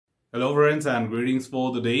Hello friends and greetings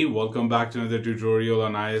for the day. Welcome back to another tutorial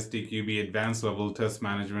on ISTQB Advanced Level Test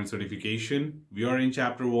Management Certification. We are in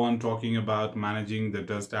chapter 1 talking about managing the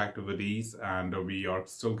test activities, and we are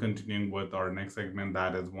still continuing with our next segment,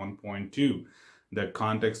 that is 1.2, the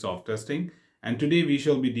context of testing. And today we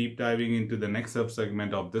shall be deep diving into the next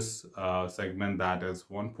subsegment of this segment, that is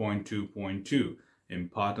 1.2.2,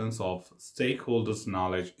 importance of stakeholders'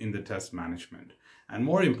 knowledge in the test management. And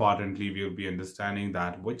more importantly, we'll be understanding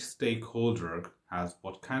that which stakeholder has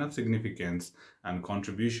what kind of significance and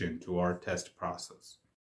contribution to our test process.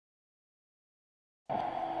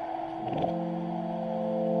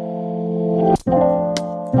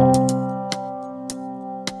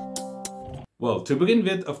 Well, to begin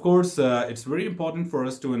with, of course, it's very important for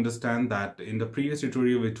us to understand that in the previous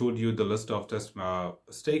tutorial, we told you the list of test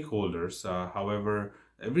stakeholders. However,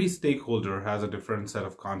 every stakeholder has a different set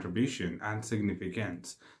of contribution and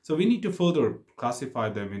significance. So we need to further classify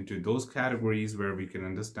them into those categories where we can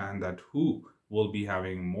understand that who will be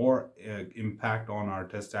having more impact on our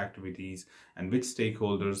test activities and which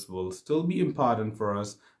stakeholders will still be important for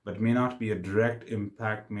us but may not be a direct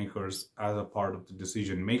impact makers as a part of the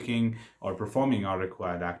decision making or performing our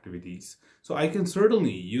required activities. So I can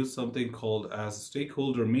certainly use something called as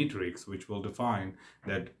stakeholder matrix, which will define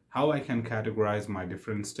that how I can categorize my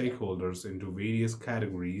different stakeholders into various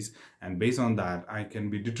categories, and based on that I can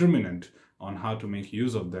be determinant on how to make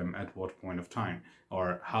use of them at what point of time,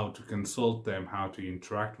 or how to consult them, how to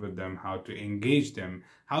interact with them, how to engage them,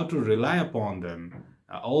 how to rely upon them.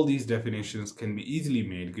 All these definitions can be easily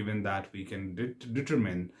made given that we can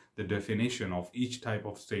determine the definition of each type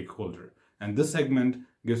of stakeholder. And this segment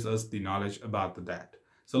gives us the knowledge about that.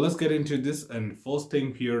 So let's get into this, and first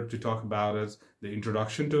thing here to talk about is the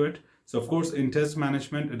introduction to it. So of course, in test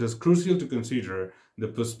management, it is crucial to consider the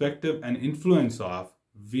perspective and influence of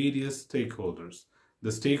various stakeholders.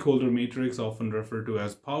 The stakeholder matrix, often referred to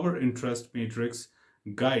as power interest matrix,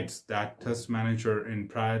 guides that test manager in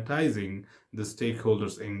prioritizing the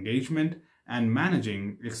stakeholders' engagement and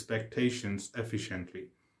managing expectations efficiently.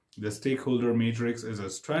 The stakeholder matrix is a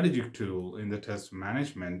strategic tool in the test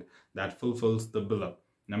management that fulfills the below.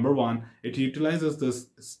 Number one, it utilizes the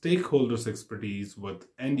stakeholders' expertise with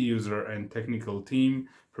end user and technical team,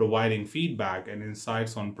 providing feedback and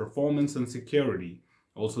insights on performance and security.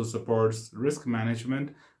 Also supports risk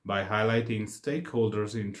management by highlighting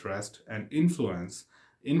stakeholders' interest and influence,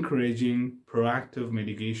 encouraging proactive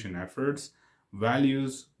mitigation efforts,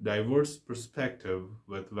 values diverse perspective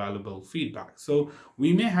with valuable feedback. So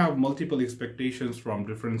we may have multiple expectations from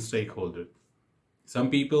different stakeholders. Some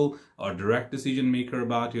people are direct decision maker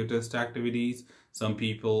about your test activities. Some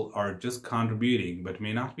people are just contributing but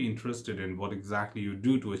may not be interested in what exactly you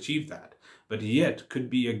do to achieve that, but yet could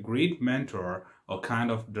be a great mentor or kind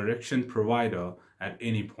of direction provider at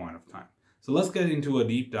any point of time. So let's get into a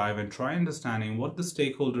deep dive and try understanding what the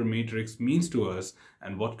stakeholder matrix means to us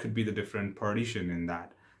and what could be the different partition in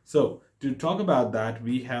that. So to talk about that,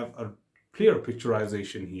 we have a clear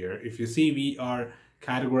picturization here. If you see, we are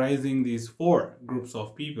categorizing these four groups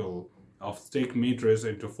of people of stake matrix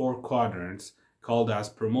into four quadrants called as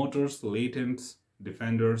promoters, latents,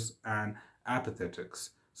 defenders, and apathetics.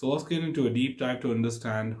 So let's get into a deep dive to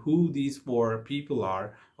understand who these four people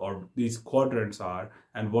are, or these quadrants are,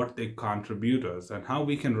 and what they contribute us and how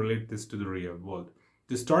we can relate this to the real world.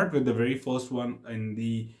 To start with, the very first one in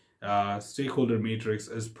the stakeholder matrix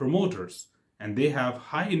is promoters, and they have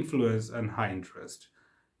high influence and high interest.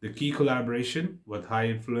 The key collaboration with high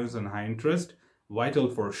influence and high interest, vital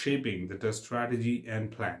for shaping the test strategy and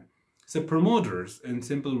plan. So promoters, in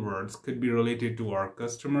simple words, could be related to our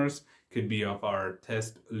customers, could be of our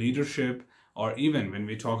test leadership, or even when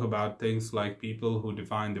we talk about things like people who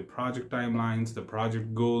define the project timelines, the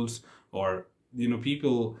project goals, or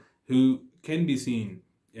people who can be seen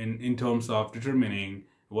in terms of determining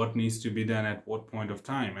what needs to be done at what point of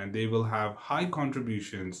time, and they will have high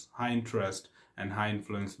contributions, high interest, and high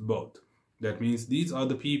influence both. That means these are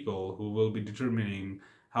the people who will be determining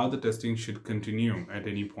how the testing should continue at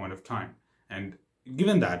any point of time. And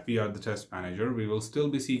given that we are the test manager, we will still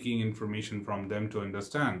be seeking information from them to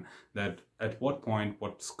understand that at what point,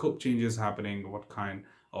 what scope changes happening, what kind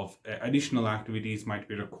of additional activities might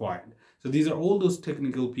be required. So these are all those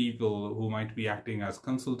technical people who might be acting as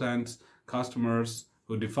consultants, customers,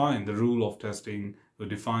 who define the rule of testing, who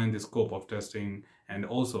define the scope of testing, and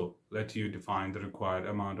also let you define the required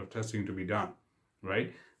amount of testing to be done,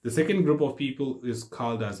 right? The second group of people is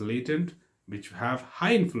called as latent, which have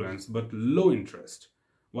high influence but low interest.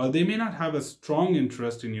 While they may not have a strong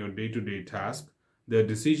interest in your day-to-day task, their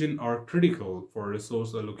decisions are critical for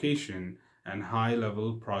resource allocation and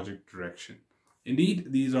high-level project direction. Indeed,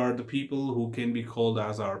 these are the people who can be called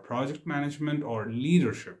as our project management or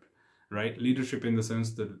leadership, right? Leadership in the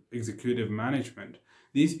sense that executive management.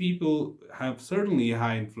 These people have certainly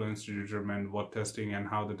high influence to determine what testing and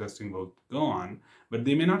how the testing will go on, but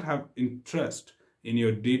they may not have interest in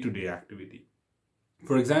your day-to-day activity.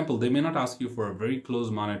 For example, they may not ask you for a very close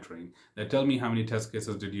monitoring that tell me how many test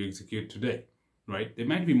cases did you execute today, right? They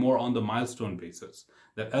might be more on the milestone basis,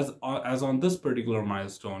 that as on this particular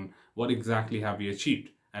milestone, what exactly have we achieved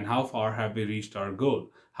and how far have we reached our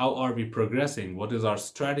goal? How are we progressing? What is our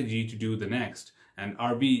strategy to do the next? And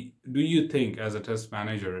do you think as a test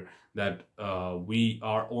manager that we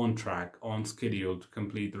are on track, on schedule to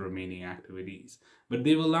complete the remaining activities? But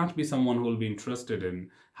they will not be someone who will be interested in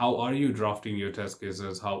how are you drafting your test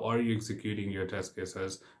cases, how are you executing your test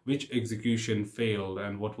cases, which execution failed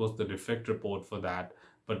and what was the defect report for that.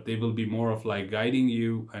 But they will be more of like guiding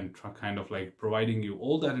you and kind of like providing you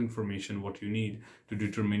all that information what you need to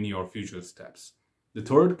determine your future steps. The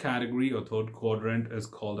third category or third quadrant is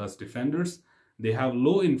called as defenders. They have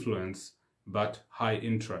low influence but high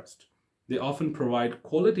interest. They often provide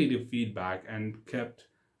qualitative feedback and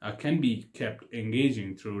can be kept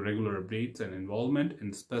engaging through regular updates and involvement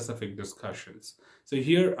in specific discussions. So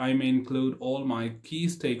here I may include all my key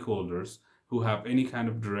stakeholders who have any kind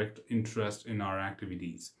of direct interest in our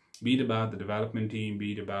activities, be it about the development team,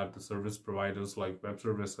 be it about the service providers like web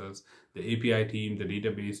services, the API team, the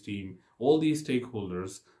database team. All these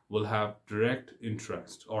stakeholders will have direct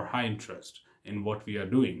interest or high interest in what we are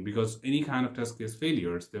doing, because any kind of test case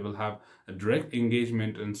failures, they will have a direct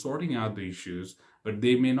engagement in sorting out the issues, but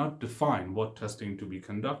they may not define what testing to be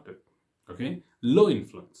conducted. Okay, low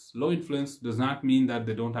influence. Low influence does not mean that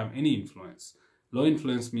they don't have any influence. Low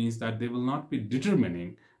influence means that they will not be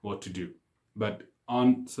determining what to do, but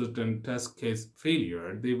on certain test case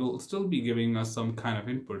failure, they will still be giving us some kind of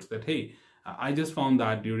inputs that, hey, I just found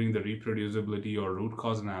that during the reproducibility or root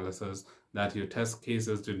cause analysis that your test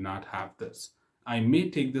cases did not have this. I may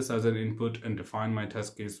take this as an input and define my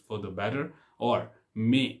test case for the better, or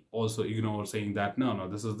may also ignore saying that no,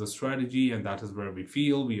 this is the strategy and that is where we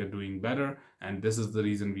feel we are doing better and this is the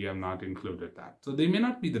reason we have not included that. So they may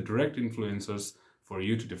not be the direct influencers for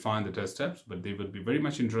you to define the test steps, but they would be very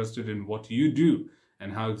much interested in what you do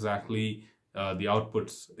and how exactly the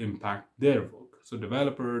outputs impact their work. So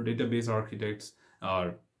developer, database architects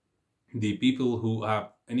are the people who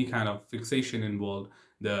have any kind of fixation involved.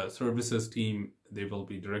 The services team, they will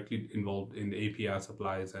be directly involved in the API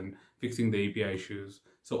supplies and fixing the API issues.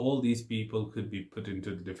 So all these people could be put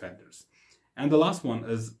into the defenders. And the last one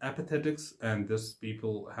is apathetics, and these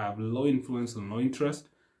people have low influence and low interest,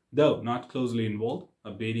 though not closely involved,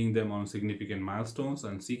 updating them on significant milestones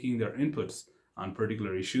and seeking their inputs on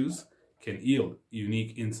particular issues can yield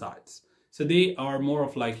unique insights. So they are more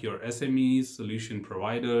of like your SMEs, solution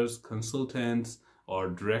providers, consultants, or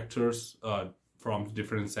directors from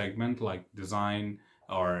different segments like design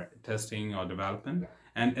or testing or development.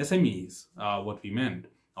 And SMEs, what we meant,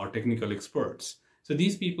 are technical experts. So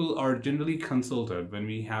these people are generally consulted when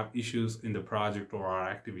we have issues in the project or our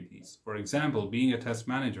activities. For example, being a test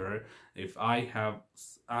manager, if I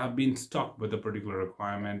have been stuck with a particular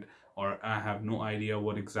requirement, or I have no idea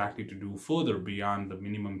what exactly to do further beyond the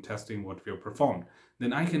minimum testing what we have performed,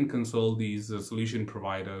 then I can consult these solution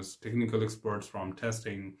providers, technical experts from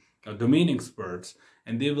testing, domain experts,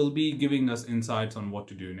 and they will be giving us insights on what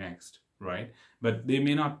to do next, right? But they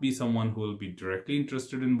may not be someone who will be directly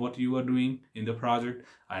interested in what you are doing in the project,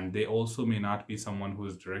 and they also may not be someone who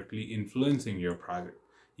is directly influencing your project.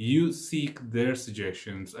 You seek their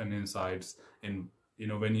suggestions and insights in,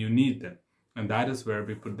 when you need them. And that is where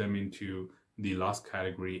we put them into the last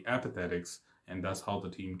category, apathetics, and that's how the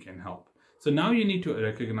team can help. So now you need to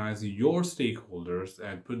recognize your stakeholders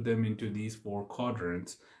and put them into these 4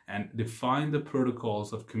 quadrants and define the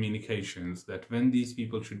protocols of communications, that when these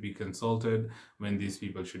people should be consulted, when these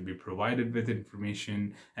people should be provided with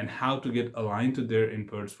information, and how to get aligned to their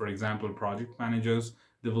inputs. For example, project managers,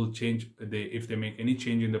 they will change, if they make any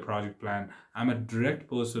change in the project plan, I'm a direct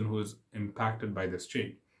person who is impacted by this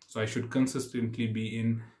change. So I should consistently be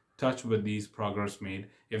in touch with these progress made.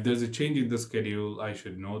 If there's a change in the schedule, I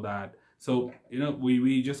should know that. So,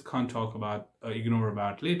 we just can't talk about, ignore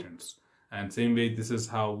about latents. And same way, this is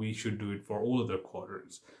how we should do it for all other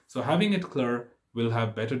quadrants. So having it clear, we'll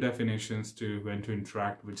have better definitions to when to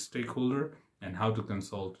interact with stakeholder and how to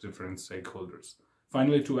consult different stakeholders.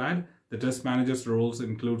 Finally, to add, the test manager's roles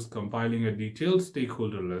includes compiling a detailed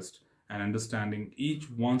stakeholder list and understanding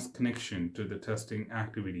each one's connection to the testing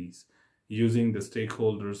activities, using the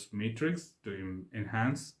stakeholders matrix to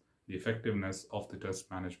enhance the effectiveness of the test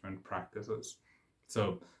management practices.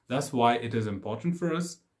 So that's why it is important for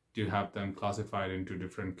us to have them classified into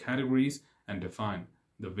different categories and define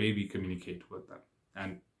the way we communicate with them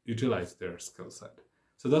and utilize their skill set.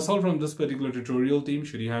 So that's all from this particular tutorial, team.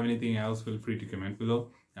 Should you have anything else, feel free to comment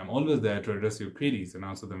below. I'm always there to address your queries and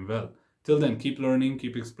answer them well. Till then, keep learning,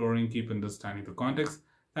 keep exploring, keep understanding the context.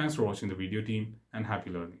 Thanks for watching the video, team, and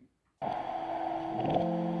happy learning.